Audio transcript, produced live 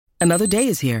Another day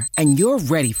is here, and you're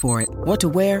ready for it. What to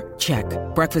wear? Check.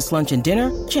 Breakfast, lunch, and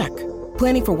dinner? Check.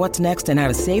 Planning for what's next and how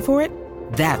to save for it?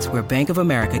 That's where Bank of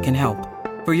America can help.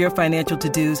 For your financial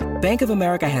to-dos, Bank of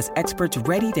America has experts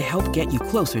ready to help get you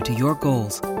closer to your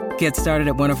goals. Get started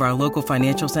at one of our local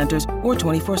financial centers or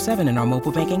 24/7 in our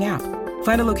mobile banking app.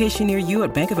 Find a location near you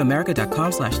at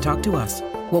bankofamerica.com/talktous.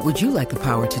 What would you like the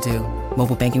power to do?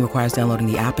 Mobile banking requires downloading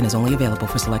the app and is only available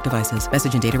for select devices.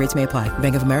 Message and data rates may apply.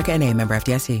 Bank of America N.A., member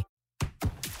FDIC.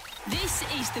 This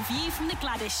is The View from the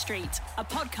Gwladys Street, a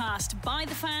podcast by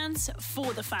the fans,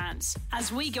 for the fans,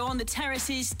 as we go on the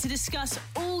terraces to discuss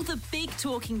all the big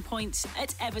talking points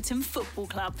at Everton Football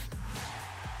Club.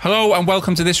 Hello and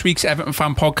welcome to this week's Everton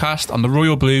fan podcast on the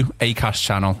Royal Blue Acast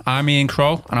channel. I'm Ian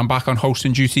Kroll and I'm back on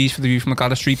hosting duties for the View from the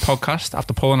Gwladys Street podcast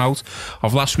after pulling out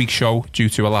of last week's show due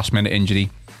to a last minute injury.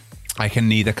 I can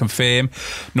neither confirm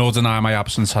nor deny my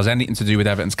absence has anything to do with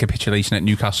Everton's capitulation at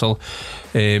Newcastle.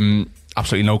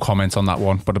 Absolutely no comment on that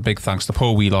one, but a big thanks to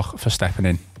Paul Wheelock for stepping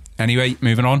in. Anyway,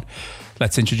 moving on,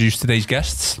 let's introduce today's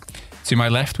guests. To my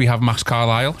left, we have Max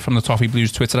Carlisle from the Toffee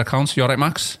Blues Twitter account. You alright,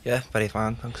 Max? Yeah, very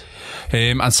fine, thanks.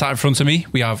 And sat in front of me,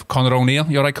 we have Connor O'Neill.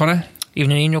 You alright, Connor?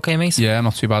 Evening, Ian. You okay, mate? Yeah,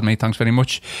 not too bad, mate. Thanks very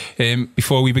much.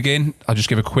 Before we begin, I'll just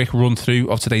give a quick run through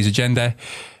of today's agenda.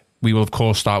 We will, of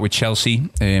course, start with Chelsea.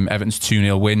 Everton's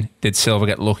 2-0 win. Did Silva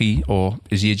get lucky, or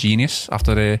is he a genius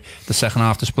after the second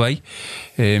half display?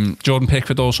 Jordan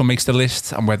Pickford also makes the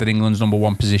list, and whether England's number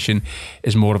one position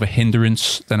is more of a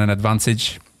hindrance than an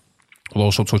advantage. We'll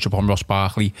also touch upon Ross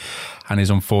Barkley and his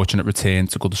unfortunate return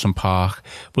to Goodison Park.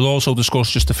 We'll also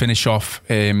discuss, just to finish off,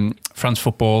 France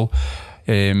Football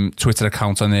Twitter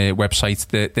account on their website,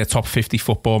 their top 50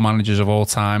 football managers of all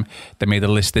time. They made a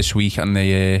list this week and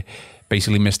they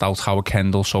basically missed out Howard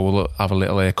Kendall, so we'll have a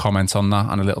little comment on that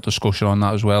and a little discussion on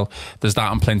that as well. There's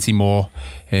that and plenty more.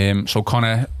 So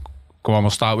Connor, go on, we'll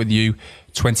start with you.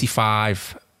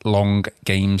 25 long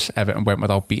games Everton went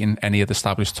without beating any of the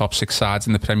established top six sides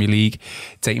in the Premier League,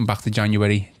 dating back to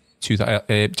January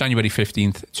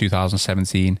 15th,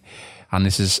 2017. And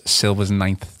this is Silva's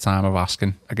 9th time of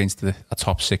asking against a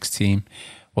top six team.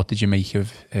 What did you make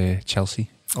of Chelsea?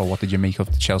 Or what did you make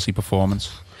of the Chelsea performance?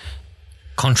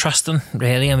 Contrasting,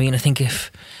 really. I mean, I think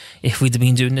if we'd have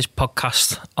been doing this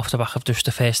podcast off the back of just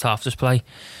the first half display,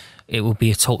 it would be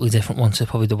a totally different one to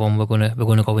probably the one we're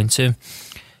gonna go into.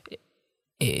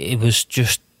 It was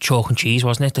just chalk and cheese,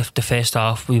 wasn't it? The first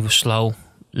half we were slow,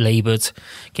 laboured,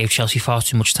 gave Chelsea far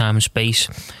too much time and space,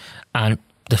 and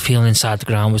the feeling inside the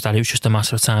ground was that it was just a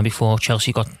matter of time before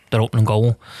Chelsea got their opening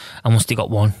goal, and once they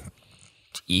got one,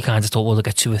 you kind of thought, well, they'll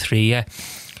get two or three. Yeah,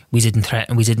 we didn't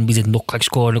threaten, we didn't look like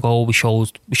scoring a goal. We showed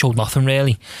nothing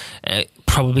really.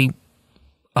 Probably,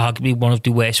 arguably one of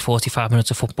the worst 45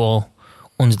 minutes of football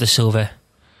under the Silva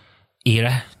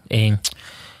era.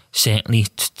 Certainly,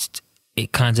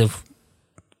 it kind of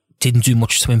didn't do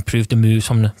much to improve the moves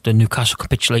from the Newcastle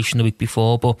capitulation the week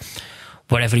before. But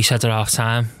whatever he said at half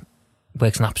time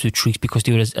works an absolute treat, because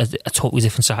they were a totally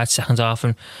different side second half,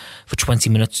 and for 20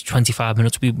 minutes, 25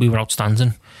 minutes, we were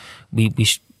outstanding. We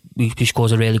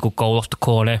scored a really good goal off the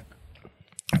corner,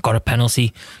 got a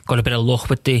penalty, got a bit of luck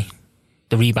with the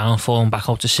rebound falling back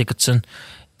out to Sigurdsson,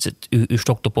 who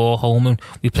struck the ball home, and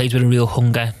we played with a real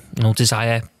hunger,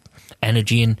 desire,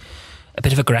 energy, and a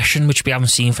bit of aggression, which we haven't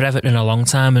seen for Everton in a long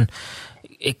time, and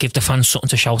it gave the fans something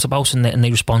to shout about, and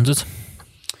they responded.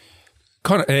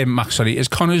 Max, sorry, is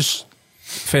Connor's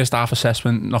first half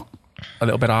assessment not a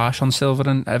little bit harsh on Silva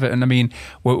and Everton? I mean,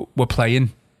 we're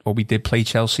playing, or we did play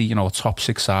Chelsea, a top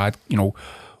six side,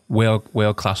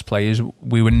 world class players.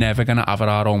 We were never going to have it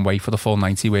our own way for the full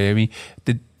 90, were we?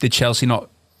 Did Chelsea not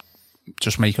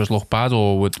just make us look bad,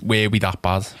 or were we that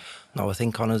bad? No, I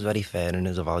think Connor's very fair in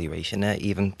his evaluation there.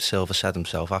 Even Silva said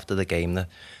himself after the game that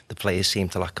the players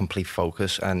seemed to lack complete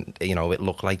focus, and it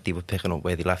looked like they were picking up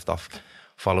where they left off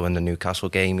following the Newcastle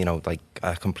game, like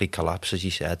a complete collapse, as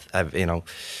you said.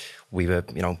 We were,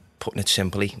 putting it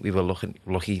simply, we were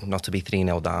lucky not to be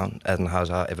 3-0 down. Eden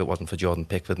Hazard, if it wasn't for Jordan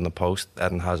Pickford in the post,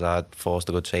 Eden Hazard forced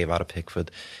a good save out of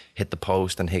Pickford, hit the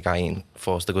post, and Higuain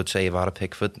forced a good save out of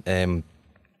Pickford.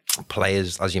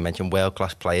 Players, as you mentioned,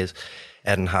 world-class players.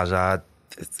 Eden Hazard,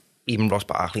 even Ross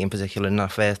Barkley in particular in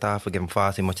that first half, were given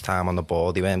far too much time on the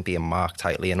ball. They weren't being marked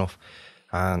tightly enough.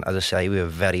 And as I say, we were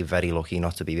very, very lucky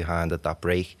not to be behind at that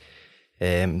break.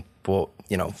 But,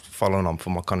 following on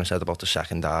from what Connor said about the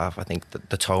second half, I think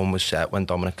the tone was set when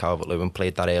Dominic Calvert-Lewin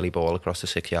played that early ball across the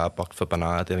 6-yard box for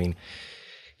Bernard. I mean,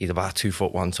 he's about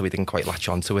 2'1", so he didn't quite latch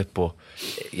onto it, but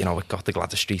it got the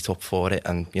Gwladys Street up for it,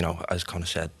 and as Connor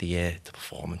said, the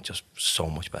performance just so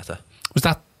much better. Was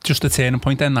that just the turning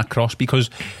point then, that cross? Because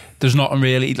there's nothing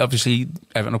really, obviously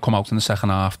Everton have come out in the second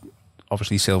half,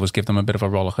 obviously Silva's give them a bit of a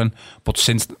rollicking, but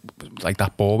since like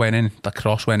that ball went in, that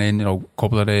cross went in, you know,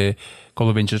 couple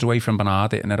of inches away from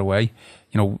Bernard hitting it away,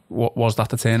 you know, what was that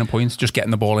the turning point? Just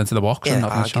getting the ball into the box and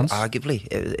having a chance? Arguably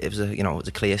it was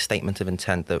a clear statement of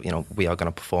intent that, you know, we are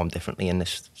going to perform differently in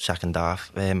this second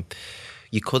half.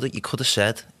 You could have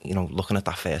said, you know, looking at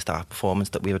that first half performance,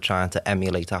 that we were trying to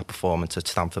emulate our performance at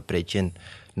Stamford Bridge in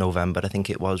November, I think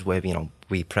it was, where, you know,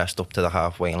 we pressed up to the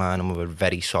halfway line and we were a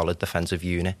very solid defensive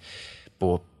unit.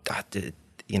 But that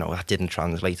didn't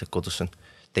translate at Goodison.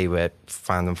 They were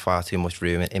finding far too much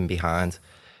room in behind.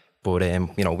 But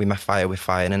you know, we met fire with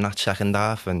fire in that second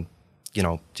half, and you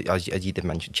know, as you did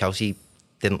mention, Chelsea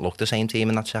didn't look the same team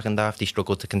in that second half. They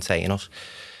struggled to contain us,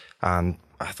 and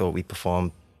I thought we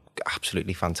performed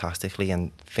absolutely fantastically,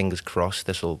 and fingers crossed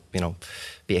this will, you know,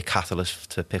 be a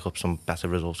catalyst to pick up some better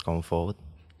results going forward.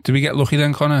 Did we get lucky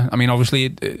then, Connor? I mean, obviously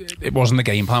it wasn't the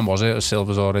game plan, was it? As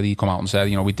Silva's already come out and said,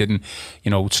 you know, we didn't, you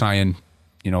know, try and,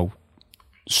 you know,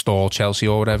 stall Chelsea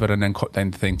or whatever, and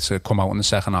then think to come out in the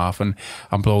second half and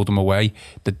blow them away.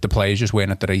 The players just weren't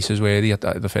at the races, were they, at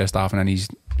the first half, and then he's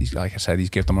like I said,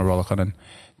 he's given them a rollicking, and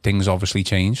things obviously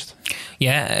changed.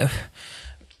 Yeah.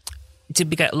 Did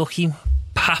we get lucky?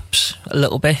 Perhaps a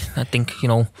little bit. I think, you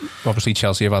know, obviously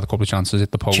Chelsea have had a couple of chances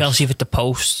at the post. Chelsea hit the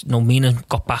post. You know, Mina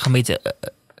got back and made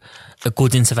a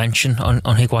good intervention on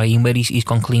Higuain, where he's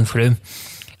gone clean through, and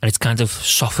it's kind of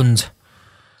softened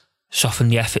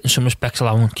the effort in some respects,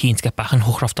 allowing Keane to get back and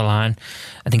hook off the line.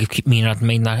 I think if Mina had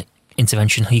made that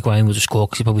intervention, Higuain would have scored,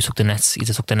 because he probably took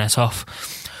the net off.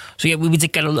 So yeah, we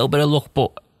did get a little bit of luck,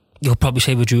 but you'll probably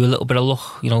say we drew a little bit of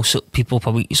luck. You know, so people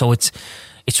probably, so it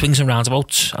swings and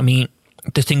roundabouts. I mean,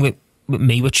 the thing with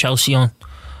me with Chelsea on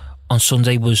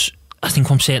Sunday was, I think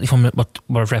certainly from what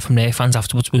I've read from their fans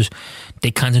afterwards, was they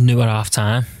kind of knew at half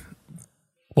time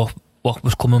what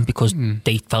was coming, because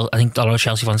they felt, I think a lot of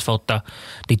Chelsea fans felt that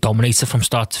they dominated from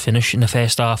start to finish in the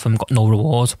first half and got no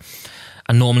reward.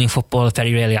 And normally in football it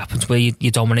very rarely happens where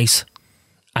you dominate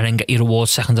and then get your reward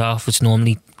second half. It's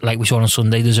normally, like we saw on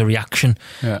Sunday, there's a reaction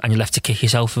and you're left to kick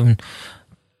yourself. And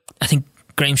I think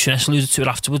Graham Souness alluded to it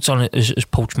afterwards on his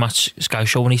post-match Sky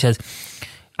show, when he said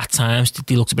at times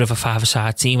they looked a bit of a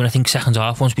five-a-side team, and I think second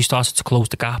half, once we started to close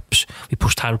the gaps, we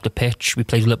pushed higher up the pitch, we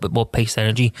played a little bit more paced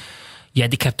energy. Yeah,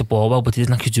 they kept the ball well, but they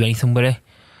didn't actually do anything with it.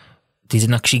 They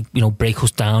didn't actually, you know, break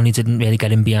us down. He didn't really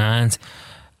get in behind.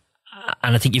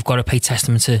 And I think you've got to pay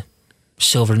testament to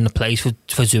Silva in the place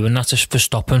for doing that, for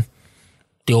stopping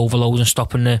the overload and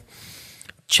stopping the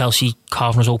Chelsea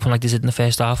carving us open like they did in the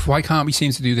first half. Why can't we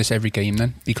seem to do this every game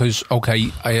then? Because,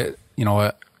 okay,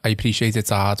 I appreciate it's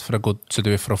hard to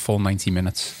do it for a full 90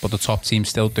 minutes, but the top teams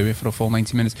still do it for a full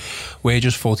 90 minutes. We're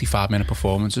just 45-minute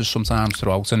performances sometimes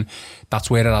throughout, and that's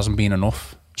where it hasn't been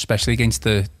enough, especially against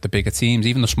the bigger teams,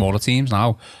 even the smaller teams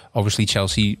now. Obviously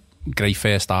Chelsea, great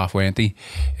first half, weren't they?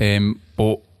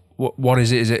 But what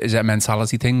is it? Is it a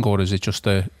mentality thing, or is it just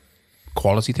a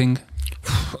quality thing?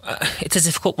 It's a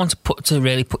difficult one to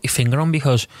really put your finger on,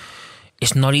 because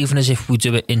it's not even as if we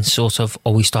do it in sort of,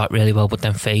 we start really well but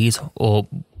then fade, or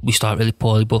we start really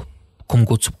poorly but come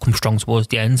strong towards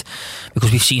the end.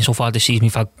 Because we've seen so far this season,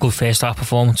 we've had good first half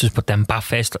performances but then bad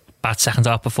second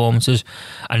half performances,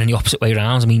 and then the opposite way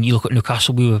around. I mean, you look at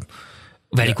Newcastle, we were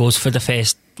very good for the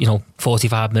first,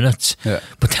 45 minutes,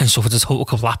 but then suffered a total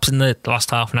collapse in the last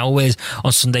half an hour. Whereas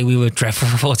on Sunday we were dreadful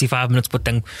for 45 minutes, but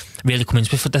then really come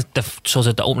into it for the sort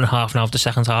of the opening half an hour of the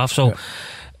second half. So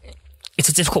it's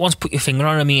a difficult one to put your finger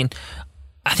on. I mean,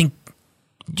 I think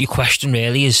your question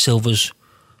really is Silva's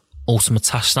ultimate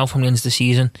task now from the end of the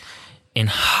season, in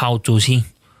how does he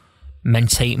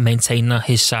maintain that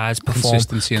his sides perform,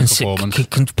 consistency and performance,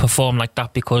 can perform like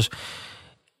that, because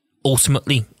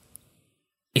ultimately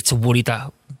it's a worry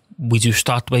that we do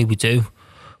start the way we do,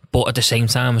 but at the same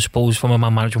time, I suppose from a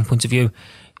man management point of view,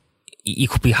 you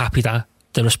could be happy that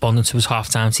they're responding to his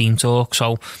half-time team talk.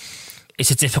 So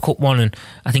it's a difficult one, and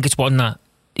I think it's one that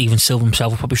even Silva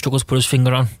himself will probably struggle to put his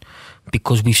finger on,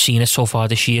 because we've seen it so far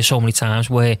this year so many times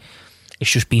where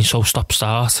it's just been so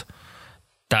stop-start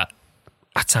that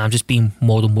at times it's been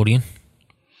more than worrying.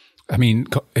 I mean,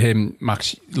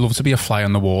 Max, you'd love to be a fly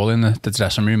on the wall in the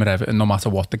dressing room at Everton, no matter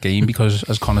what the game, because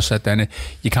as Connor said then,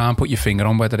 you can't put your finger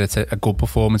on whether it's a good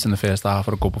performance in the first half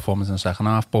or a good performance in the second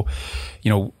half. But,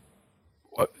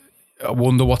 I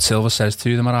wonder what Silva says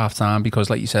to them at half time, because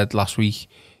like you said last week,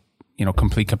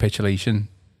 complete capitulation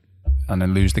and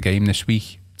then lose the game this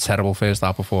week. Terrible first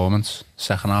half performance,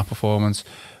 second half performance.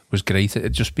 was great.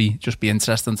 It'd just be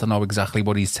interesting to know exactly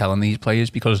what he's telling these players,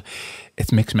 because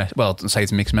it's mixed. Well, don't say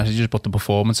it's mixed messages, but the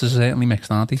performances are certainly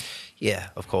mixed, aren't they? Yeah,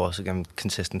 of course. Again,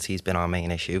 consistency has been our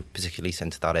main issue, particularly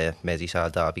since that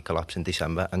Merseyside derby collapse in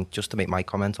December. And just to make my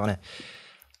comment on it,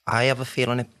 I have a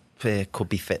feeling it could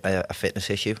be a fitness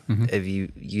issue. Mm-hmm. If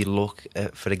you look,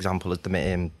 for example, at the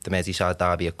Merseyside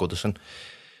derby at Goodison,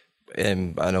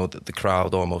 I know that the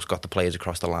crowd almost got the players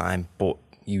across the line, but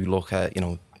you look at,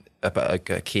 a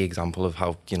key example of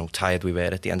how, tired we were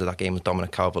at the end of that game was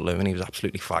Dominic Calvert-Lewin. He was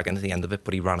absolutely fagging at the end of it,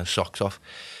 but he ran his socks off.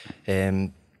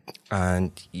 And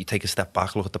you take a step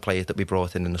back, look at the players that we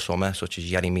brought in the summer, such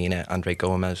as Yerry Mina, Andre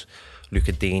Gomez,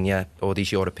 Luca Digne, all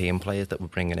these European players that we're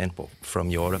bringing in, but from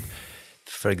Europe.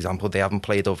 For example, they haven't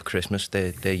played over Christmas.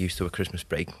 They're used to a Christmas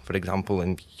break, for example.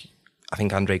 And I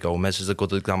think Andre Gomez is a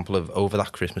good example of, over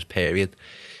that Christmas period,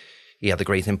 he had a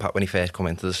great impact when he first came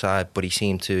into the side, but he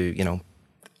seemed to,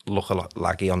 look a lot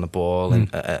laggy on the ball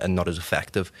and not as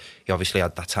effective. He obviously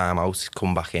had that time out,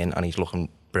 come back in, and he's looking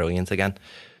brilliant again.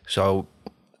 So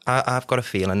I've got a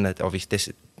feeling that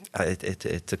obviously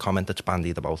it's a comment that's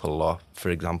bandied about a lot.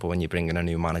 For example, when you bring in a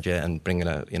new manager and bring in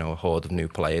a horde of new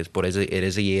players, but it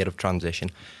is a year of transition.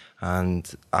 And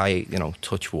I,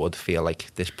 touch wood, feel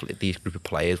like these group of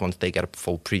players, once they get a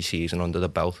full pre-season under the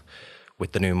belt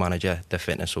with the new manager, their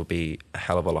fitness will be a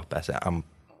hell of a lot better, and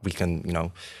we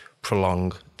can,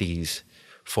 prolong these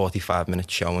 45-minute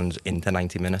showings into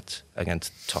 90 minutes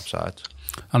against top sides.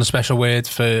 And a special word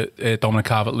for Dominic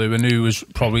Calvert-Lewin, who was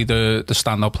probably the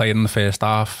standout player in the first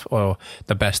half, or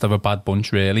the best of a bad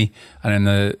bunch, really. And in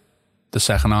the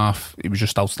second half, he was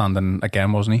just outstanding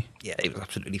again, wasn't he? Yeah, he was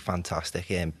absolutely fantastic.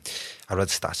 I read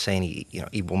stats saying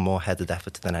he won more headed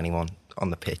effort than anyone on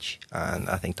the pitch, and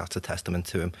I think that's a testament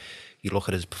to him. You look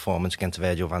at his performance against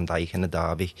Virgil van Dijk in the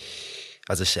derby.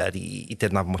 As I said, he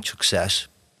didn't have much success,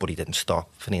 but he didn't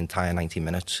stop for the entire 90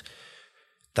 minutes.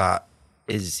 That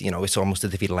is, it's almost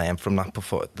as if he learned from that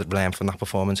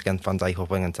performance against Van Dijk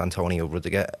up against Antonio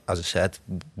Rudiger. As I said,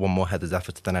 one more headed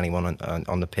effort than anyone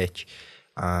on the pitch,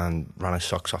 and ran his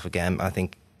socks off again. I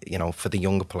think, for the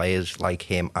younger players like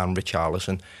him and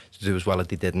Richarlison to do as well as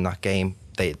they did in that game,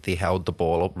 they held the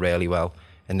ball up really well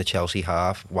in the Chelsea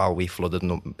half while we flooded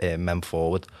men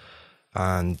forward.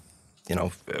 And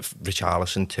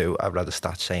Richarlison too, I've read the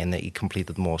stats saying that he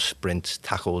completed more sprints,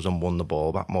 tackles and won the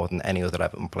ball back more than any other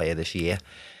Everton player this year.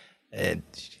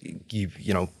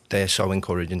 They're so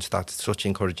encouraging stats, such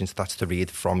encouraging stats to read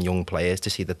from young players, to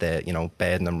see that they're,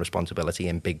 burdening responsibility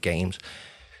in big games.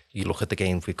 You look at the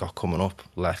games we've got coming up,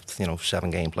 7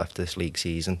 games left this league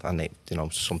season, and they,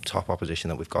 some top opposition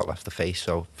that we've got left to face.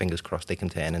 So fingers crossed they can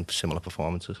turn in similar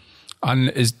performances.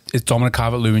 And is Dominic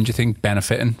Calvert-Lewin, do you think,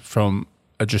 benefiting from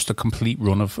just a complete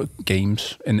run of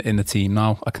games in the team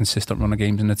now, a consistent run of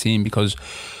games in the team? Because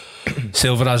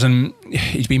Silva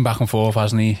he's been back and forth,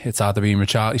 hasn't he? It's either been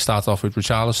he started off with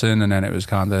Richarlison, and then it was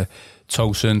kind of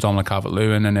Tosin, Dominic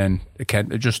Calvert-Lewin, and then it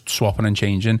just swapping and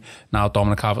changing. Now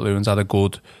Dominic Calvert-Lewin's had a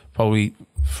good, probably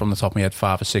from the top of my head,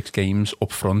 5 or 6 games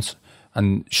up front,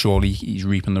 and surely he's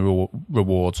reaping the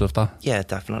rewards of that. Yeah,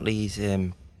 definitely. He's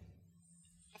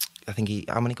I think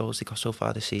how many goals he got so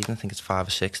far this season? I think it's 5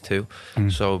 or 6 too.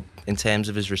 So in terms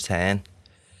of his return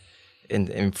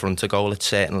in front of goal, it's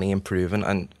certainly improving.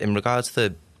 And in regards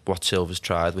to what Silva's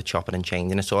tried with chopping and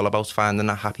changing, it's all about finding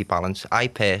a happy balance. I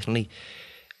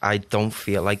don't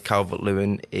feel like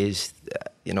Calvert-Lewin is,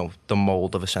 the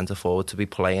mould of a centre forward to be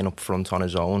playing up front on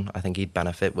his own. I think he'd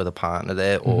benefit with a partner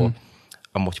there, or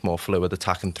a much more fluid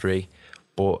attacking 3.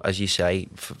 But as you say,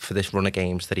 for this run of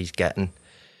games that he's getting,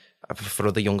 for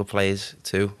other younger players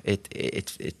too,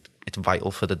 it's vital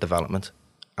for the development.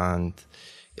 And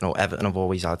Everton have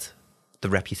always had the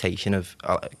reputation of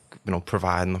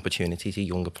providing opportunity to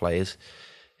younger players.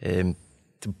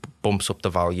 Bumps up the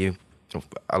value.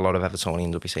 A lot of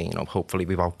Evertonians will be saying, hopefully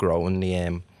we've outgrown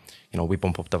the we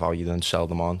bump up the value and sell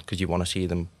them on, because you want to see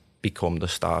them become the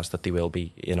stars that they will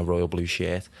be in a royal blue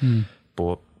shirt.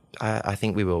 But I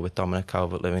think we will with Dominic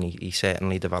Calvert-Lewin. He's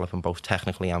certainly developing both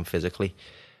technically and physically.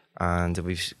 And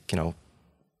we've,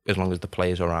 as long as the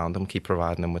players around him keep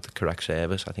providing them with the correct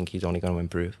service, I think he's only going to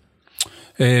improve.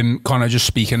 Connor, just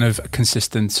speaking of a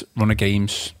consistent run of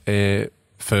games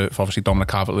for obviously Dominic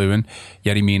Calvert-Lewin,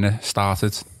 Yerry Mina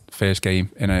started first game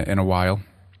in a while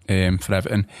for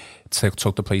Everton.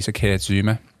 Took the place of Kurt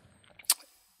Zouma.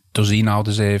 Does he now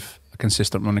deserve a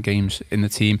consistent run of games in the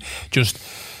team?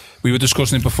 We were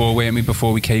discussing it before, weren't we,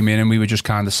 before we came in, and we were just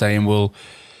kind of saying, well,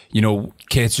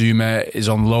 Kurt Zouma is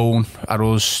on loan at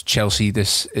us. Chelsea,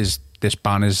 this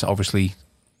ban is obviously,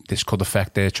 this could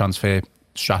affect their transfer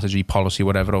strategy, policy,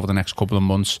 whatever, over the next couple of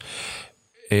months.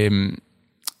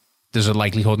 there's a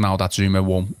likelihood now that Zuma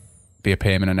won't be a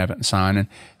permanent Everton signing.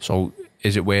 So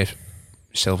is it worth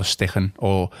Silva sticking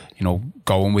or,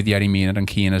 going with Yerry Mina and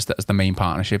Keane as the main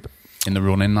partnership in the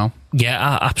run-in now?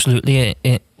 Yeah, absolutely.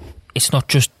 It's not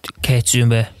just Kurt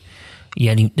Zuma, the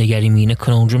Yerry Mina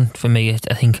conundrum for me.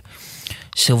 I think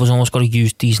Silva's almost got to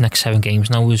use these next 7 games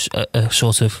now as a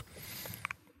sort of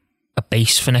a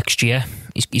base for next year.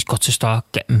 He's got to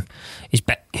start getting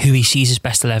who he sees his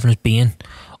best 11 as being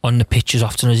on the pitch as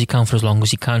often as he can for as long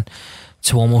as he can,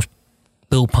 to almost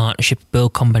build partnerships,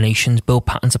 build combinations, build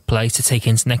patterns of play to take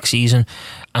into next season,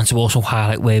 and to also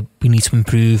highlight where we need to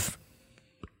improve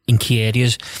in key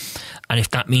areas. And if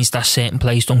that means that certain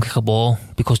players don't kick a ball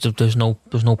because there's no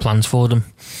plans for them,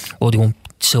 or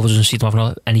Silva doesn't see them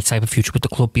having any type of future with the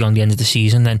club beyond the end of the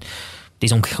season, then they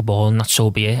don't kick a ball, and that's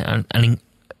so be it. And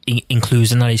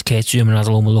includes in that is Kurt Zuma and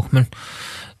Adaloma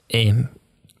Lookman.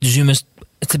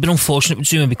 It's a bit unfortunate with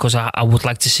Zuma because I would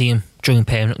like to see him join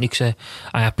permanently, because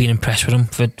I have been impressed with him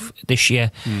for this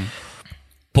year.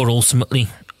 But ultimately,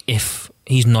 if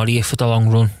he's not here for the long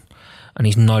run and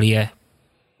he's not here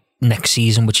next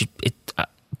season, which it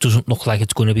doesn't look like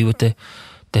it's going to be with the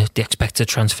expected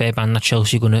transfer ban that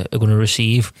Chelsea are going to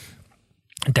receive,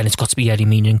 then it's got to be Yerry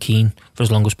Mina and Keane for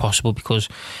as long as possible, because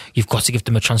you've got to give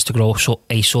them a chance to grow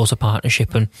a sort of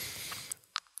partnership and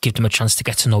give them a chance to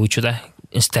get to know each other,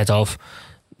 instead of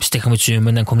sticking with Zuma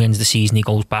and then come the end of the season he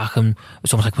goes back and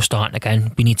it's almost like we're starting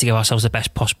again. We need to give ourselves the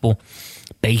best possible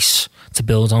base to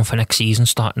build on for next season,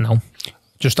 starting now.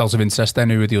 Just out of interest then,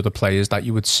 who are the other players that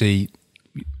you would see,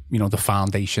 the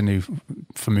foundation who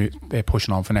they're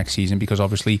pushing on for next season? Because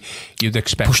obviously you'd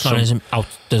expect pushing on isn't out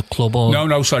the club, or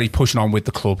pushing on with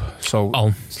the club. So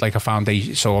it's like a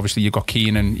foundation. So obviously you've got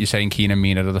Keane, and you're saying Keane and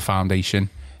Mina are the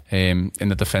foundation in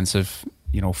the defensive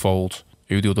fold.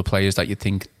 Who are the other players that you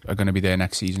think are going to be there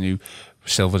next season who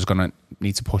Silva's going to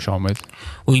need to push on with?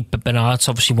 Well, Bernard's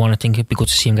obviously one. I think it'd be good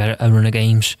to see him get a run of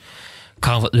games.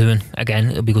 Calvert-Lewin,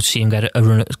 again, it'd be good to see him get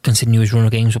a continuous run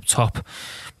of games up top,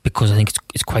 because I think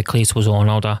it's quite clear to us all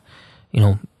now that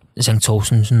Cenk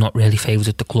Tosun's not really favoured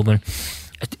at the club. And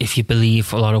if you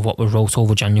believe a lot of what we wrote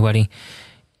over January,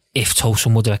 if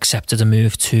Tosun would have accepted a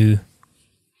move to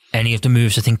any of the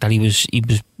moves, I think that he was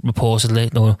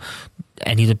reportedly, or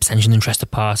any of the potential interested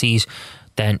parties,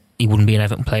 then he wouldn't be an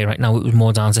Everton player right now. It was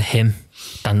more down to him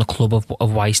than the club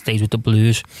of why he stayed with the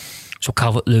Blues. So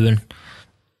Calvert-Lewin,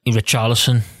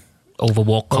 Richarlison over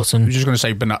Walcott. I was just going to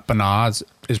say Bernard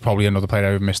is probably another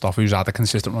player I've missed off, who's had a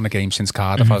consistent run of games since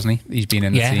Cardiff, hasn't he? He's been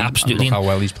in the team. Yeah, absolutely. And look how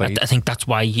well he's played. I think that's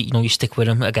why you stick with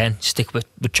him again. Stick with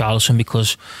Richarlison,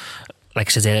 because, like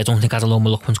I said earlier, I don't think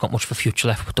Adaloma Lookman's got much of a future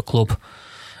left with the club,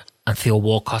 and Theo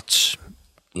Walcott's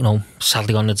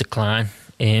sadly on the decline.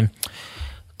 The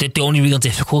only real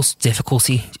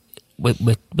difficulty with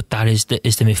that is the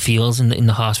midfield, in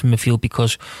the heart of the midfield,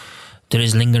 because there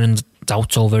is lingering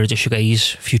doubts over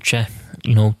Adishiga's future.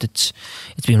 It's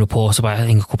been reported by, I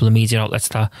think, a couple of media outlets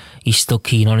that he's still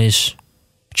keen on his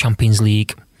Champions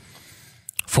League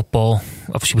football,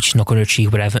 obviously, which he's not going to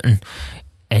achieve with Everton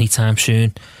anytime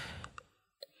soon.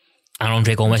 And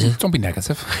Andre Gomez. Don't be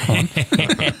negative.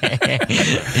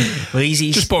 Well,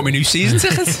 he's just bought me new season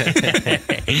tickets.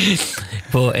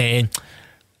 But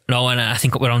no, and I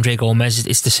think with Andre Gomez,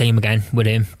 it's the same again with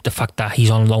him. The fact that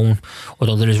he's on loan,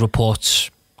 although there is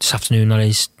reports this afternoon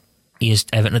that he is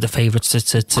Everton are the favourites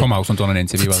to come out and done an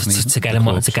interview, hasn't he? To get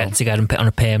him put on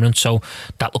a permanent. So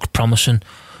that looks promising.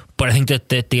 But I think that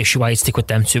the issue I'd stick with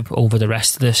them two over the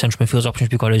rest of the central midfield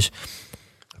options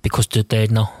because they're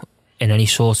not in any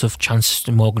sort of chance.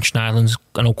 Morgan Schneiderlin's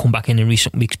going to come back in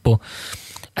recent weeks, but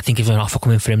I think if there's an offer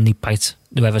coming for him, he'd bite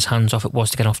whoever's hands off it was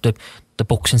to get off the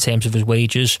books in terms of his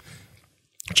wages.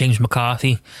 James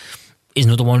McCarthy is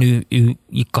another one who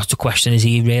you got to question, is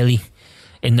he really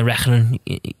in the reckoning?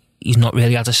 He's not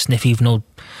really had a sniff, even though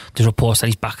there's reports that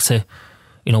he's back to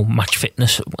match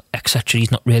fitness, etc.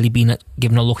 He's not really been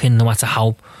given a look in, no matter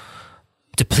how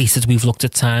depleted we've looked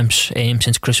at times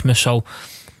since Christmas. So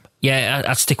yeah,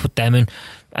 I'd stick with them. And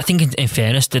I think in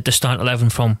fairness, the starting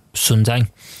 11 from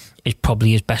Sunday is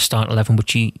probably his best starting 11,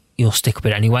 which he'll stick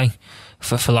with anyway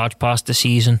for large parts of the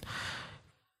season,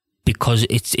 because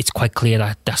it's quite clear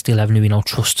that that's the 11 who he now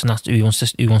trusts, and that's who he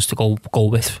wants to go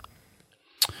with.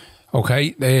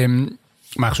 Okay,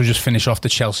 Max, we'll just finish off the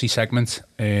Chelsea segment.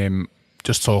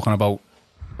 Just talking about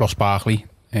Ross Barkley.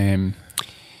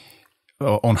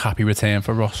 Unhappy return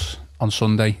for Ross on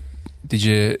Sunday. Did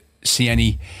you see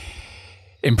any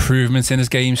improvements in his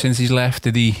game since he's left?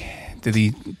 Did he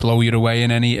blow you away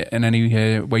in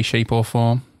any way, shape or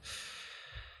form?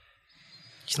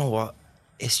 You know what?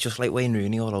 it's just like Wayne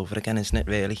Rooney all over again, isn't it?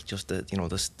 Really, just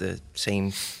the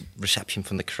same reception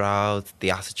from the crowd,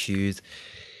 the attitude.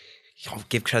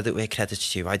 Give credit where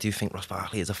credit's due. I do think Ross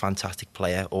Barkley is a fantastic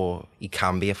player, or he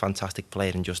can be a fantastic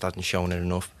player, and just hasn't shown it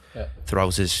enough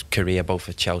throughout his career, both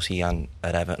at Chelsea and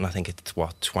at Everton. I think it's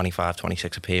 25,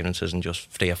 26 appearances and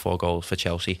just 3 or 4 goals for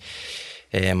Chelsea.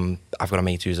 I've got a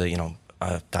mate who's a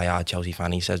diehard Chelsea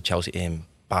fan. He says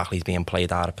Barkley's being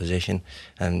played out of position,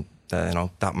 and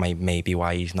that may be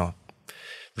why he's not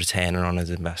returning on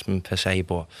his investment per se,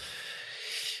 but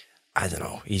I don't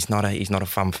know. He's not a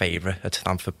fan favourite at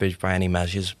Stamford Bridge by any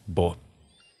measures, but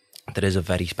there is a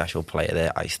very special player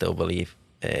there, I still believe.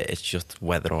 It's just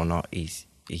whether or not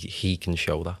he can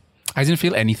show that. I didn't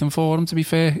feel anything for him, to be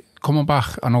fair, coming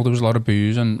back. I know there was a lot of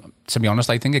boos, and to be honest,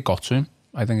 I think it got to him.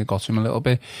 I think it got to him a little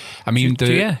bit. I mean,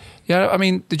 I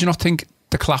mean, did you not think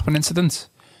the clapping incident?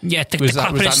 Yeah, he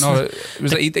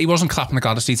wasn't clapping the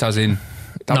Gwladys Street as in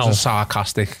that was a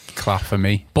sarcastic clap for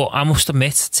me. But I must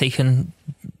admit, taking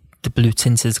the blue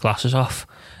tinted glasses off,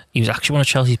 he was actually one of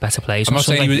Chelsea's better players. I'm not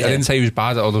saying I didn't say he was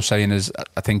bad. All I'm saying is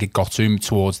I think it got to him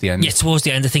towards the end. Yeah, towards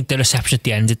the end. I think the reception at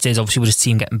the end, it did, obviously with his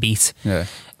team getting beat. Yeah.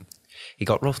 He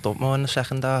got roughed up more in the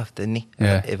second half, didn't he?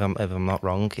 Yeah. If I'm not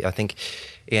wrong, I think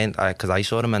because I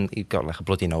saw him and he got like a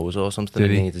bloody nose or something.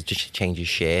 Did he? And he needed to just change his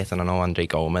shirt. And I know Andre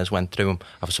Gomez went through him.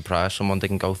 I was surprised someone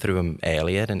didn't go through him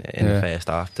earlier in the first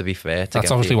half. To be fair,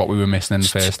 that's obviously what we were missing in the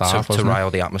first half. To rile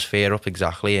the atmosphere up,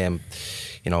 exactly. I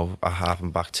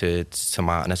harken back to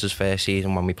Martinez's first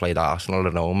season when we played Arsenal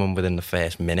at home, and within the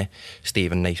first minute,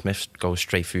 Stephen Naismith goes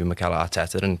straight through Mikel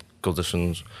Arteta, and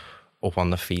Goodison's up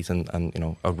on the feet and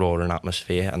a roaring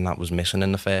atmosphere, and that was missing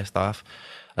in the first half.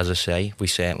 As I say, we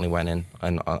certainly went in,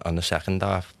 and on the second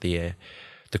half, the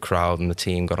crowd and the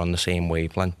team got on the same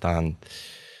wavelength, and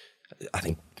I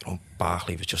think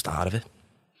Barkley was just out of it.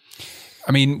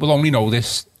 I mean, we'll only know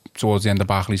this towards the end of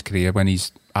Barkley's career when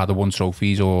he's either won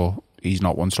trophies or he's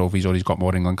not won trophies or he's got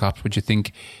more England caps. Would you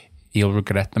think he'll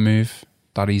regret the move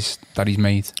that he's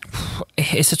made?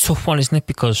 It's a tough one, isn't it?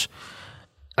 Because,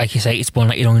 like you say, it's one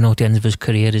that you only know at the end of his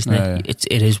career, isn't it? Yeah.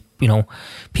 It is,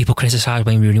 people criticise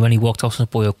Wayne Rooney when he walked out from the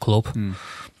boyhood club,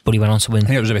 but he went on to win. I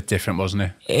think it was a bit different, wasn't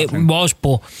it? It was,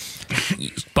 but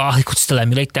Barkley could still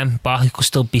emulate them. Barkley could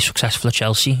still be successful at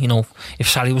Chelsea. If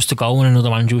Sarri was to go and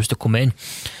another manager was to come in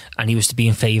and he was to be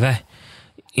in favour,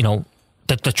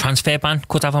 the transfer ban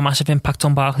could have a massive impact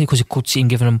on Barkley, because it could see him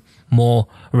giving him more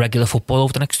regular football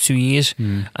over the next 2 years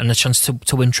and a chance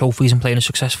to win trophies and play in a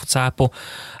successful side. But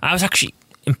I was actually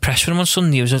impressed with him on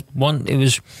Sunday. It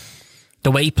was the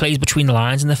way he played between the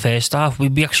lines in the first half.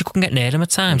 We actually couldn't get near him at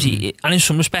times. And in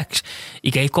some respects,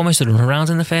 he gave Gomez the run around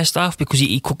in the first half because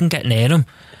he couldn't get near him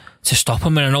to stop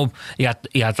him. And I know he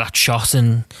had that shot,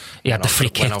 and he had the free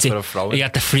kick. He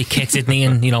had the free kick, didn't he?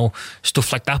 And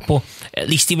stuff like that. But at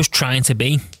least he was trying to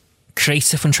be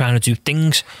creative and trying to do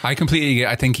things. I completely get.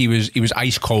 I think he was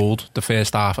ice cold the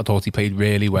first half. I thought he played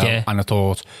really well, and I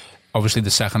thought, obviously, the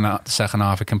second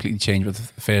half it completely changed.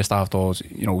 With the first half, I thought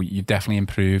you definitely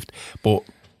improved, but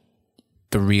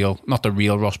not the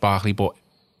real Ross Barkley, but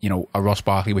a Ross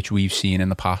Barkley which we've seen in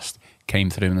the past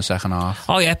came through in the second half.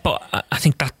 Oh yeah, but I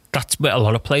think that's with a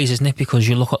lot of players, isn't it? Because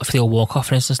you look at Theo Walcott,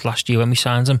 for instance, last year when we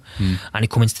signed him, and he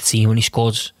come into the team and he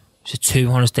scored 2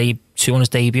 on his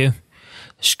debut.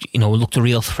 Looked a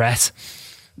real threat.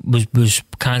 Was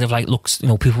kind of like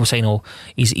people were saying,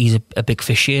 he's a big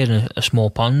fish here in a small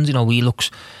pond. He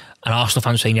looks. And Arsenal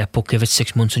fans saying, but give it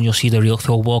 6 months and you'll see the real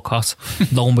Theo Walcott.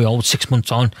 Lo and behold, 6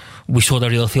 months on, we saw the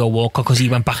real Theo Walcott, because he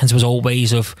went back into his old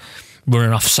ways of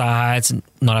running off sides and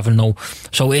not having no.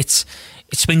 So it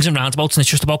swings and roundabouts, and it's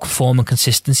just about form and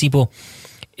consistency. But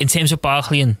in terms of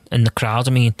Barkley and the crowd,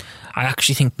 I mean, I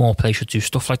actually think more players should do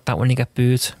stuff like that when they get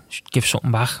booed. Should give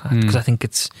something back, because I think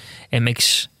it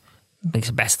makes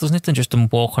it best, doesn't it, than just them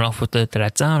walking off with the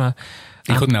head down.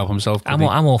 He couldn't help himself. I'm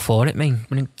all for it, man.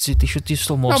 I mean, they should do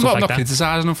still more stuff like that. I'm not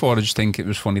criticising him for it. I just think it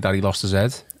was funny that he lost his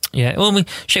head. Yeah, well, I mean,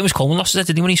 Seamus Coleman lost his head,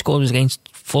 didn't he, when he scored? It was against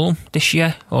Fulham this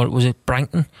year, or was it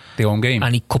Brighton? The home game.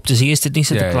 And he cupped his ears, didn't he,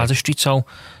 to the Gwladys Street. So,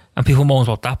 and people moaned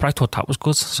about that, but I thought that was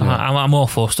good. So I'm all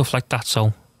for stuff like that.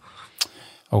 So,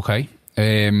 okay,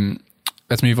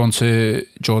 let's move on to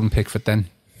Jordan Pickford then.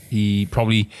 He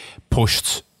probably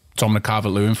pushed Dominic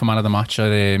Calvert-Lewin for man of the match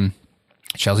at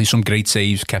Chelsea. Some great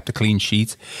saves, kept a clean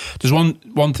sheet. There's one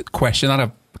question that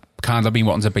I've kind of been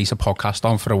wanting to base a podcast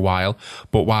on for a while,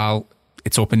 but while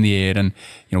it's up in the air, and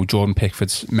Jordan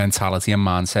Pickford's mentality and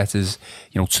mindset is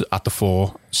at the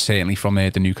fore, certainly from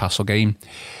the Newcastle game.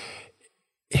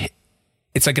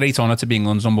 it's a great honour to be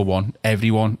England's number one.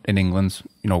 Everyone in England,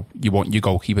 you know, you want your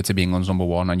goalkeeper to be England's number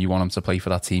one, and you want him to play for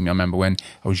that team. I remember when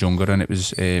I was younger, and it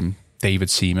was David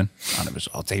Seaman, and it was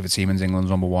David Seaman's England's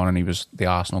number one, and he was the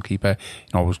Arsenal keeper.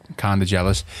 You know, I was kind of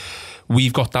jealous.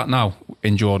 We've got that now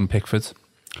in Jordan Pickford,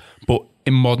 but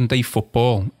in modern day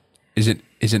football, is it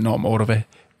not more of a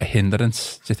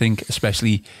hindrance? Do you think,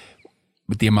 especially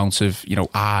with the amount of, you know,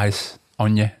 eyes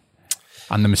on you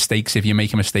and the mistakes? If you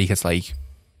make a mistake, it's like.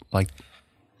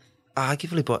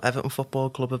 Arguably, but Everton Football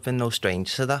Club have been no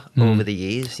stranger to that over the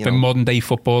years. You know, modern day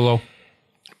football, though,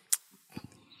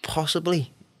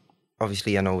 possibly.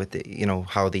 Obviously, I know with the, you know,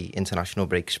 how the international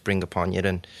breaks spring upon you,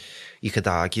 and you could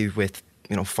argue with,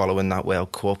 you know, following that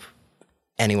World Cup,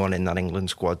 anyone in that England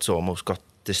squad's almost got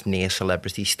this near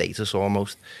celebrity status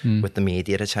almost with the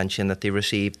media attention that they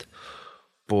received.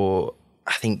 But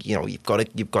I think, you know, you've got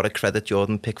to credit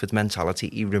Jordan Pickford's mentality.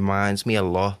 He reminds me a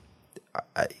lot.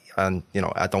 And, you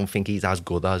know, I don't think he's as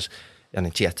good as, and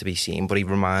it's yet to be seen, but he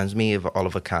reminds me of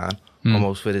Oliver Kahn,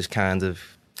 almost with his kind of,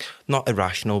 not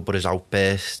irrational, but his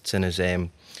outbursts and his, you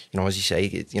know, as you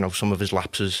say, you know, some of his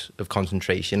lapses of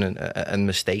concentration and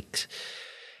mistakes.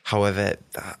 However,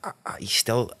 he's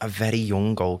still a very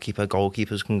young goalkeeper.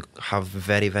 Goalkeepers can have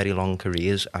very, very long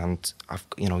careers, and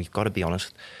you know, you've got to be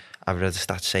honest. I've read a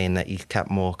stat saying that he kept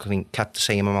the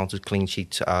same amount of clean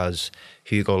sheets as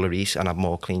Hugo Lloris and had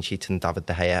more clean sheets than David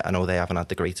De Gea. I know they haven't had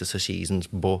the greatest of seasons,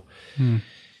 but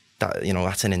that, you know,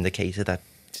 that's an indicator that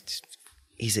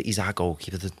he's our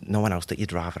goalkeeper. There's no one else that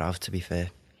you'd rather have, to be fair.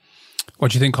 What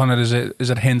do you think, Conor? Is it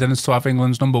a hindrance to have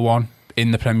England's number one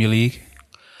in the Premier League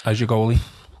as your goalie?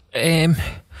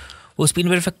 Well, it's been a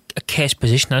bit of a cursed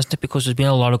position, hasn't it? Because there's been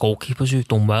a lot of goalkeepers who've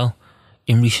done well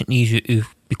in recent years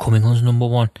who've become England's number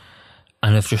one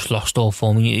and have just lost all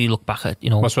form. You look back at, you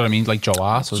know... That's what I mean, like Joe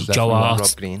Hart. Rob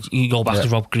Green. You go back to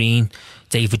Rob Green,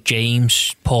 David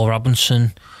James, Paul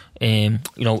Robinson, you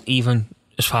know, even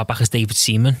as far back as David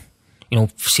Seaman. You know,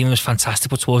 Seaman was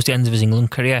fantastic, but towards the end of his England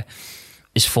career,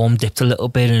 his form dipped a little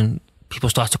bit and people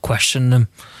started to question him,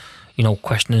 you know,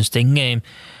 questioning his thing.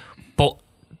 But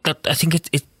I think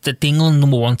the England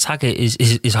number one tag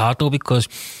is hard though, because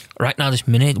right now, this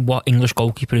minute, what English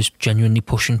goalkeeper is genuinely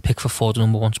pushing Pickford for the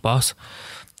number one spot?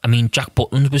 I mean, Jack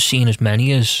Butland was seen as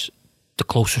many as the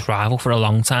closest rival for a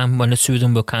long time when the two of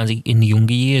them were kind of in the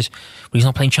younger years. But he's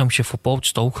not playing Championship football with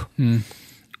Stoke. You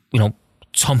know,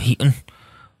 Tom Heaton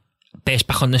burst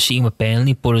back on the scene with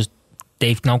Burnley, but as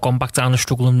they've now gone back down the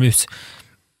struggling route,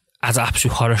 had an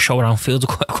absolute horror show around field a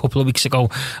couple of weeks ago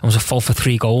and was a fault for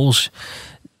 3 goals.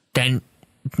 Then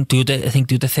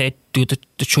the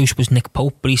choice was Nick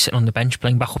Pope, but he's sitting on the bench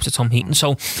playing back up to Tom Heaton.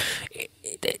 So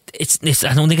it's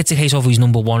I don't think it's a case of he's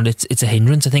number one. It's a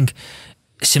hindrance. I think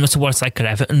similar to what it's like at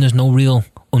Everton, there's no real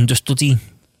understudy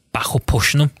back up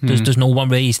pushing him. There's no one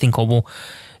where you think, oh well,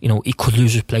 you know, he could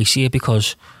lose his place here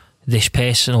because this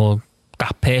person or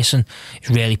that person is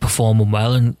really performing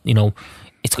well, and you know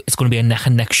it's going to be a neck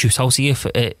and neck shootout here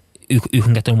for who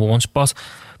can get the number one spot.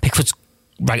 Pickford's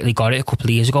rightly got it a couple of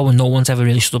years ago, and no one's ever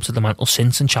really stood up to the mantle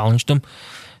since and challenged him.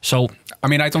 So, I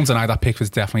mean, I don't deny that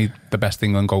Pickford's definitely the best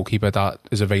England goalkeeper that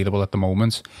is available at the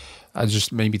moment. I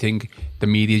just maybe think the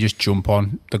media just jump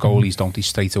on the goalies, don't they,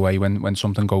 straight away when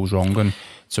something goes wrong, and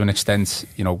to an extent,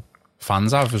 you know,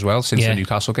 fans have as well since the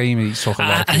Newcastle game. He's took a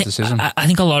lot of criticism. I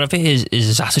think a lot of it is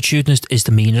his attitude and his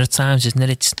demeanour at times, isn't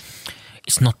it?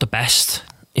 It's not the best.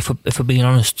 If we're being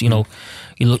honest, you know,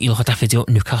 you look at that video at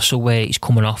Newcastle where he's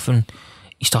coming off and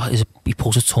he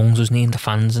pulls his tongue, doesn't he, in the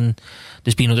fans, and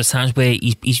there's been other times where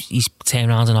he's turned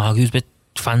around and argues with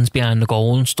fans behind the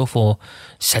goal and stuff, or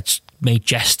made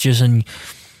gestures, and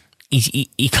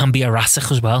he can be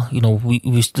erratic as well. You know,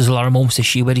 there's a lot of moments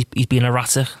this year where he's been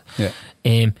erratic. Yeah.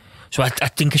 So I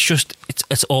think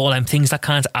it's all them things that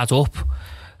kind of add up,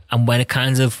 and when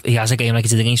he has a game like he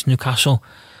did against Newcastle,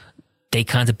 they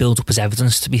kind of build up as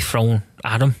evidence to be thrown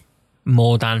at him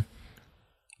more than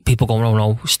people going, oh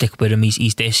no, stick with him,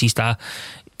 he's this, he's that.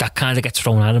 That kind of gets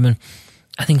thrown at him, and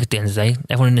I think at the end of the day,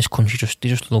 everyone in this country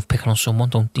just love picking on someone,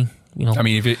 don't they? You know, I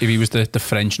mean, if he was the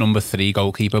French number 3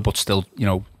 goalkeeper, but still, you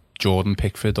know, Jordan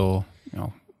Pickford, or you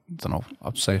know, I don't know,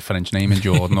 I'd say a French name in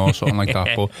Jordan or something like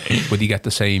that, but would he get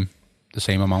the same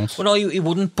amount? Well, no, he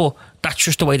wouldn't, but that's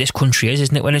just the way this country is,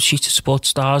 isn't it? When it's used to sports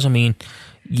stars, I mean,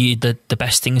 the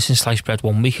best thing is in sliced bread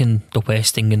one week and the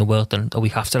worst thing in the world the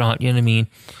week after, aren't you? And I mean,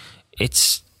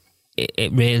 it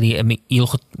really, I mean, you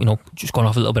look at, you know, just going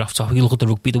off a little bit off topic, you look at the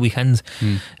rugby the weekend,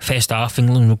 first half,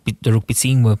 England, the rugby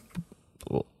team were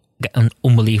getting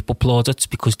unbelievable plaudits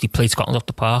because they played Scotland off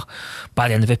the park. By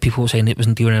the end of it, people were saying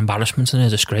they were an embarrassment and a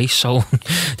disgrace. So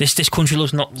this country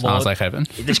loves not more. Sounds like heaven.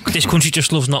 This country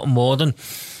just loves nothing more than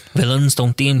villains,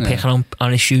 don't they? And picking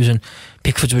on issues. And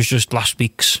Pickford was just last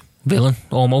week's villain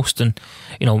almost. And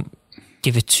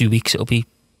give it 2 weeks, it'll be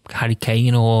Harry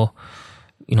Kane or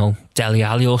Dele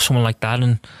Alli or someone like that,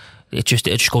 and it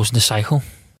just goes in the cycle.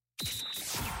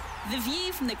 The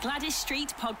View from the Gwladys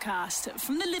Street podcast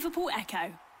from the Liverpool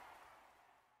Echo.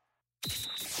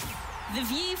 The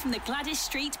View from the Gwladys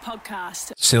Street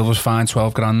podcast. Silva's fined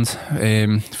 12 grand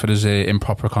for his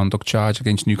improper conduct charge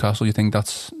against Newcastle. You think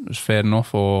that's fair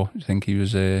enough, or you think he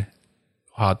was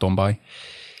hard done by?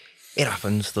 It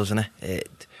happens, doesn't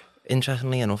it?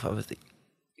 Interestingly enough,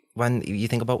 when you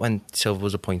think about when Silva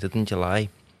was appointed in July,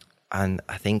 and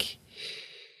I think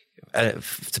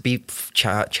to be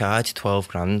charged 12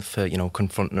 grand for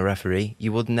confronting a referee,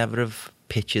 you would never have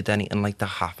pictured anything like that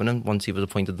happening once he was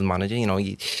appointed the manager.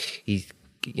 He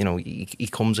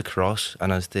comes across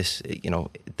and has this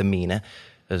demeanour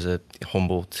as a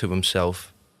humble to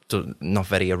himself, not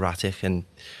very erratic, and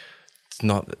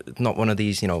not one of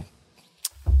these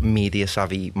media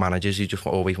savvy managers who just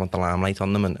always want the limelight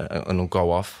on them and will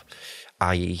go off,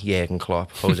 i.e. Jurgen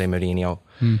Klopp, Jose Mourinho.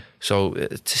 So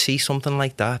to see something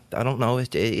like that, I don't know,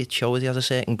 it shows he has a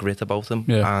certain grit about him.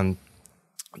 And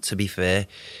to be fair,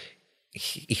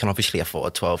 he can obviously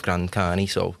afford 12 grand, can't he?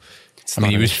 So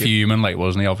he was fuming,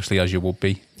 wasn't he? Obviously, as you would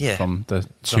be, from the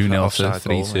 2-0 to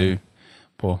 3-2.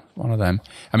 But one of them.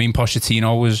 I mean,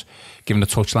 Pochettino was given a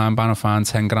touchline ban and fined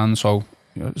 10 grand. So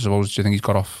I suppose, do you think he's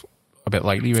got off a bit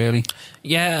lightly, really?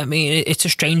 Yeah, I mean, it's a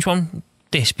strange one,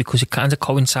 this, because it kind of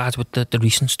coincides with the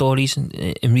recent stories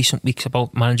in recent weeks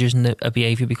about managers and their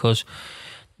behaviour, because,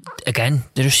 again,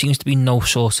 there just seems to be no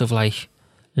sort of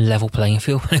level playing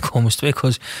field when it comes to it,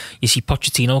 because you see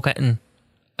Pochettino getting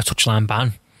a touchline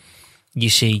ban, you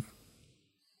see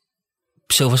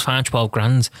Silva's fined 12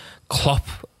 grand, Klopp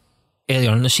earlier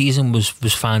on in the season was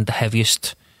fined the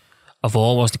heaviest of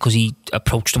all, wasn't it, because he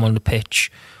approached him on the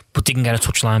pitch but didn't get a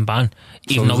touchline ban,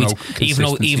 even though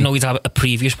he'd had a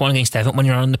previous one against Everton when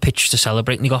you're on the pitch to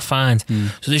celebrate and he got fined.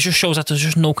 So this just shows that there's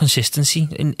just no consistency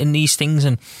in these things.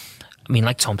 And I mean,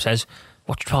 like Tom says,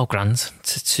 what's 12 grand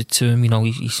to him?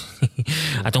 He's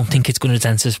I don't think it's going to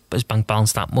dent his bank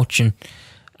balance that much. And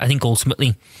I think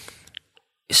ultimately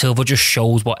Silva just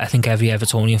shows what I think every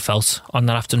Evertonian felt on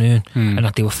that afternoon, and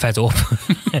that they were fed up,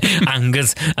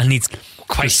 angered, and he'd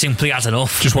quite simply had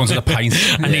enough. Just wanted a pint.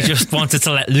 And he just wanted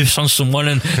to let loose on someone,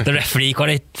 and the referee got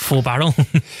it full barrel.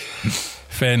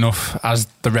 Fair enough, as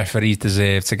the referees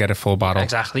deserve to get a full barrel.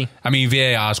 Exactly. I mean,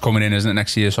 VAR's coming in, isn't it,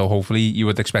 next year, so hopefully you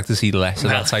would expect to see less of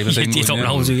that type of thing. You don't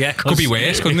know, do you? Could be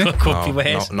worse, couldn't it? Could be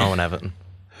worse. No in Everton.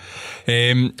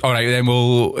 All right, then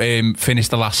we'll finish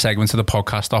the last segment of the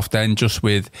podcast off then just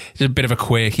with a bit of a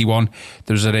quirky one.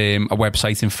 There's a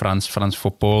website in France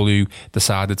Football, who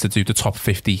decided to do the top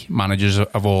 50 managers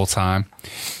of all time,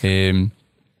 and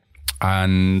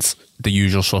the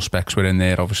usual suspects were in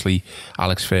there, obviously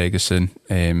Alex Ferguson,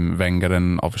 Wenger,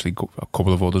 and obviously a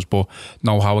couple of others, but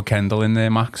no Howard Kendall in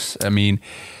there, Max. I mean,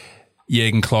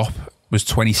 Jurgen Klopp was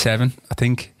 27, I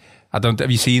think.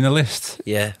 Have you seen the list?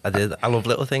 Yeah, I did. I love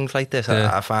little things like this.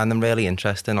 I find them really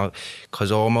interesting,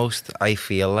 because almost I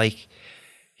feel like,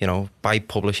 by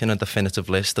publishing a definitive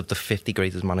list of the 50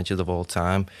 greatest managers of all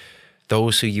time,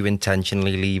 those who you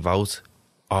intentionally leave out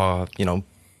are,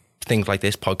 things like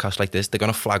this, podcasts like this, they're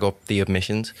going to flag up the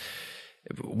omissions.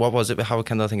 What was it with Howard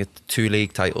Kendall? I think it's 2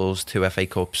 league titles, 2 FA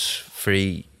Cups,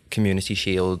 3 Community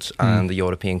Shields, and the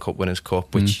European Cup Winners'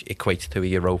 Cup, which equates to a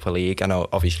Europa League. I know,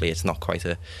 obviously, it's not quite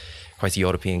a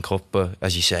European Cup, but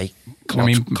as you say,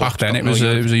 back then it was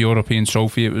a European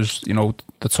trophy. It was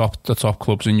the top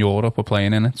clubs in Europe were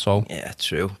playing in it. So yeah,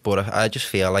 true. But I just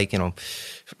feel like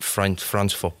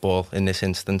France football in this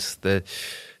instance, there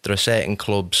are certain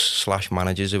clubs /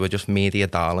 managers who are just media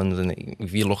darlings, and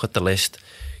if you look at the list,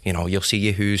 you'll see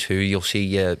your who's who, you'll see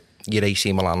your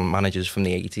AC Milan managers from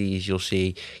the 80s, you'll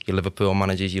see your Liverpool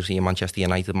managers, you'll see your Manchester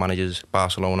United managers,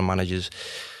 Barcelona managers.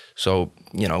 So,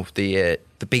 the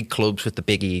big clubs with the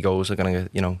big egos are going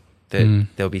to,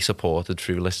 they'll be supported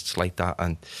through lists like that,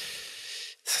 and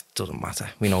it doesn't matter.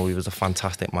 We know he was a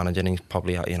fantastic manager, and he's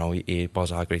probably, he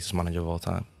was our greatest manager of all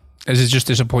time. Is it just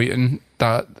disappointing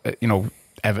that,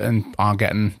 Everton aren't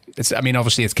getting...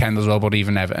 obviously it's Kendall as well, but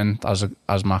even Everton,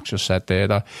 as Max just said there,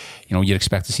 that you'd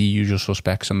expect to see usual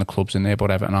suspects and the clubs in there,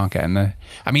 but Everton aren't getting there.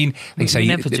 I mean, like say,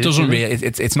 it doesn't really...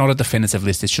 It's not a definitive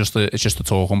list. It's just a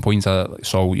talking point.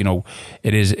 So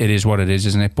it is what it is,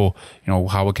 isn't it? But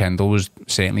Howard Kendall was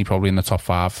certainly probably in the top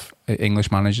 5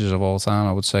 English managers of all time,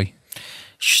 I would say.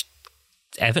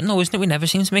 Everton, though, isn't it? We never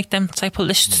seem to make them type of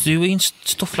lists, do we? And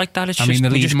stuff like that. It's the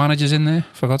lead manager's in there,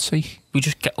 for God's sake. We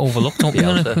just get overlooked, don't we,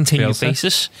 on a continual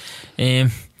basis.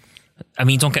 Don't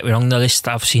get me wrong, the list,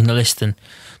 I've seen the list, and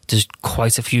there's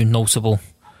quite a few notable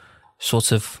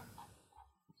sort of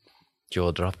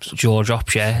jaw drops,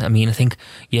 yeah. I think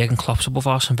Jurgen Klopp's above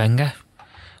Arsene Wenger,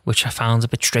 which I found a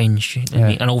bit strange.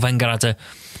 I know Wenger had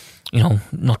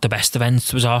not the best of ends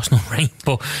to his Arsenal reign,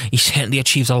 but he certainly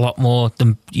achieved a lot more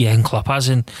than Jurgen Klopp has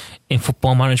in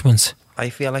football management. I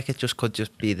feel like it could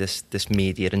just be this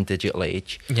media and digital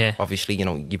age. Yeah. Obviously,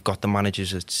 you've got the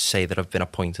managers that say that have been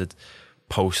appointed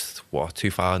post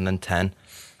 2010,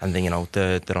 and then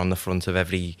they're on the front of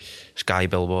every Sky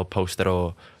billboard poster,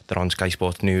 or they're on Sky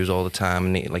Sports News all the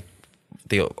time, and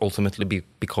they ultimately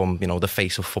become the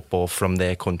face of football from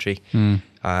their country.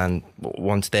 And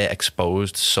once they're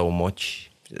exposed so much,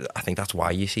 I think that's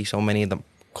why you see so many of the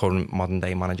current modern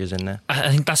day managers in there. I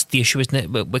think that's the issue, isn't it,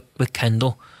 with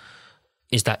Kendall,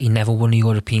 is that he never won a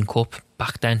European Cup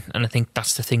back then, and I think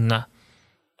that's the thing that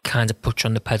kind of puts you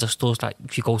on the pedestals. That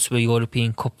if you go to a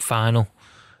European Cup final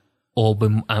or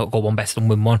go one better than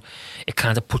win one, it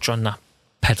kind of puts you on that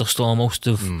pedestal almost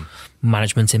of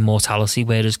management immortality,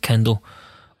 whereas Kendall,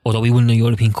 although he won the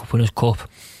European Cup Winners' Cup,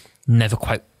 never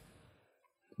quite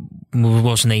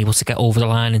wasn't able to get over the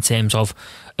line in terms of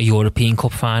a European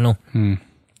Cup final.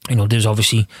 There's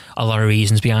obviously a lot of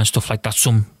reasons behind stuff like that.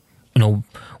 Some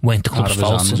went the club's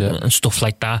fault and stuff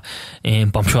like that.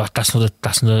 But I'm sure that's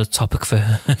another topic for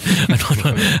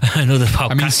another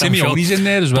podcast. Simeone's in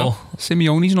there as well.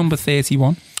 Simeone's number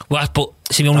 31. Well, but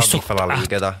Simeone's took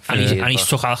and he's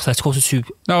took Atletico to two.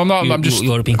 No, I'm just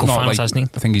European Cup finals, hasn't he?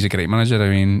 I think he's a great manager.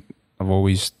 I've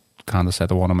always kind of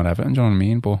said I want him at Everton. Do you know what I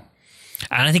mean? But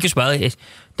and I think as well,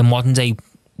 the modern day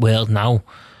world now,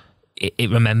 it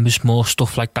remembers more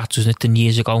stuff like that, doesn't it, than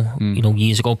years ago?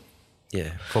 Years ago. Yeah,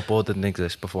 football didn't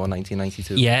exist before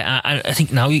 1992. Yeah, I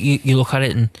think now you look at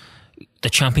it, and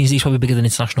the Champions League's probably bigger than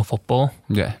international football.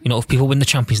 Yeah. If people win the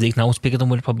Champions League now, it's bigger than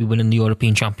we're probably winning the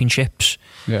European Championships.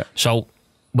 Yeah. So,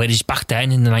 whereas back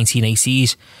then in the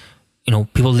 1980s,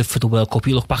 people lived for the World Cup.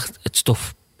 You look back at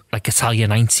stuff like Italia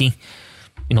 90,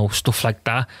 stuff like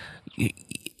that.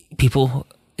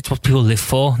 It's what people live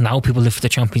for. Now people live for the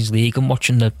Champions League and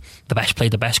watching the best play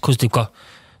the best, because they've got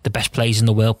the best players in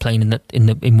the world playing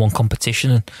in one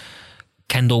competition. And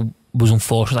Kendall was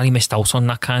unfortunate that he missed out on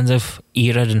that kind of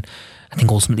era, and I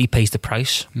think ultimately pays the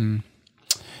price.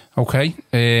 Okay,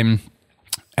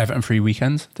 Everton free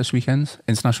weekend this weekend.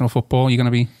 International football. You're going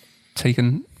to be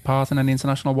taking part in any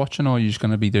international watching, or are you just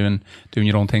going to be doing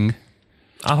your own thing?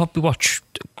 I'll probably watch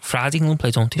Friday. England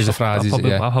play, don't you? Is it Fridays? I'll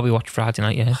probably watch Friday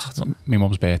night. Yeah, my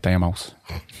mum's birthday. I'm out.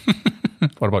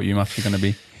 What about you, Matt? You going to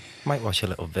be? Might watch a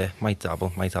little bit, might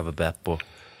dabble, might have a bet, but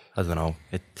I don't know.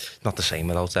 It's not the same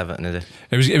without Everton, is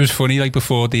it? It was funny. Like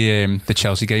before the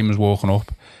Chelsea game, was walking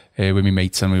up with my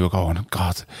mates, and we were going,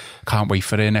 God, can't wait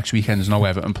for it. Next weekend there's no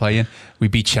Everton playing. We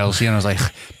beat Chelsea, and I was like,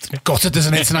 got it. There's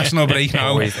an international break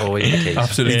now. always the case.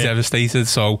 Absolutely devastated.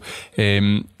 So.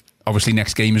 Obviously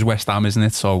next game is West Ham, isn't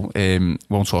it? So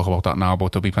won't talk about that now,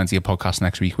 but there'll be plenty of podcasts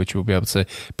next week which we'll be able to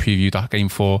preview that game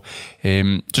for.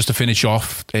 Just to finish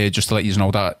off, just to let you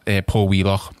know that Paul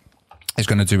Wheelock is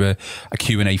going to do a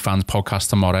Q&A fans podcast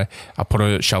tomorrow. I'll put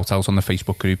a shout out on the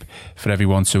Facebook group for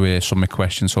everyone to submit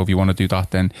questions, so if you want to do that,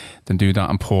 then do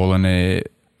that, and Paul and a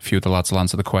few of the lads will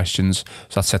answer the questions.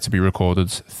 So that's set to be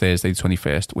recorded Thursday the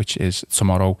 21st, which is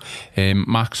tomorrow.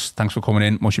 Max, thanks for coming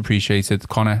in, much appreciated.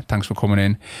 Connor, thanks for coming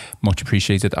in, much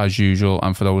appreciated as usual.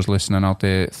 And for those listening out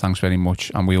there, thanks very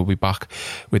much, and we'll be back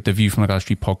with the View from the Gwladys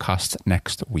Street podcast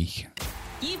next week.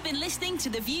 You've been listening to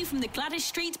the View from the Gwladys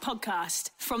Street podcast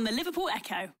from the Liverpool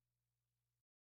Echo.